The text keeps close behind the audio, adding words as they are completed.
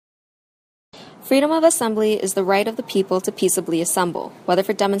Freedom of assembly is the right of the people to peaceably assemble, whether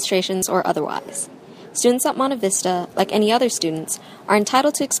for demonstrations or otherwise. Students at Monta Vista, like any other students, are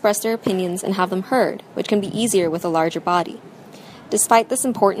entitled to express their opinions and have them heard, which can be easier with a larger body. Despite this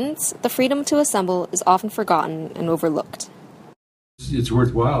importance, the freedom to assemble is often forgotten and overlooked. It's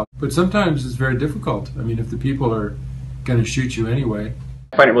worthwhile, but sometimes it's very difficult. I mean, if the people are going to shoot you anyway.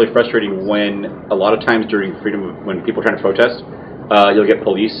 I find it really frustrating when a lot of times during when people are trying to protest, you'll get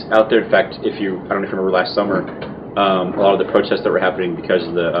police out there. In fact, I don't know if you remember last summer, a lot of the protests that were happening because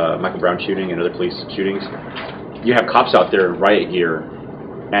of the Michael Brown shooting and other police shootings, you have cops out there in riot gear,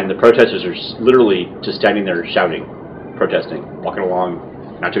 and the protesters are literally just standing there shouting, protesting, walking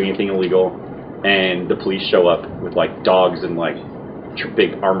along, not doing anything illegal, and the police show up with like dogs and like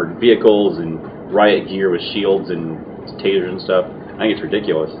big armored vehicles and riot gear with shields and tasers and stuff. I think it's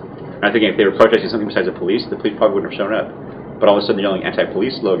ridiculous. And I think if they were protesting something besides the police probably wouldn't have shown up. But all of a sudden they're yelling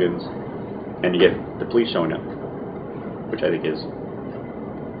anti-police slogans, and you get the police showing up, which I think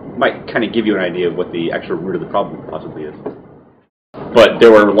might kind of give you an idea of what the actual root of the problem possibly is. But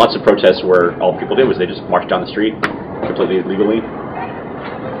there were lots of protests where all people did was they just marched down the street completely legally,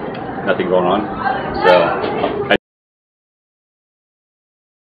 nothing going on. So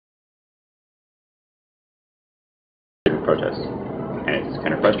protests, and it's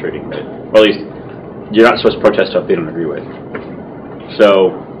kind of frustrating that, well, at least you're not supposed to protest stuff they don't agree with. So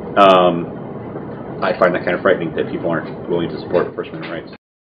I find that kind of frightening that people aren't willing to support First Amendment rights.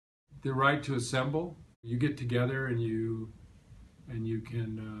 The right to assemble, you get together and you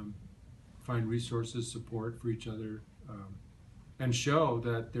can find resources, support for each other, and show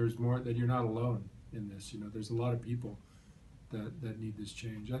that there's more, that you're not alone in this. You know, there's a lot of people that need this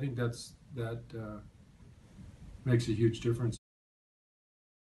change. I think that makes a huge difference.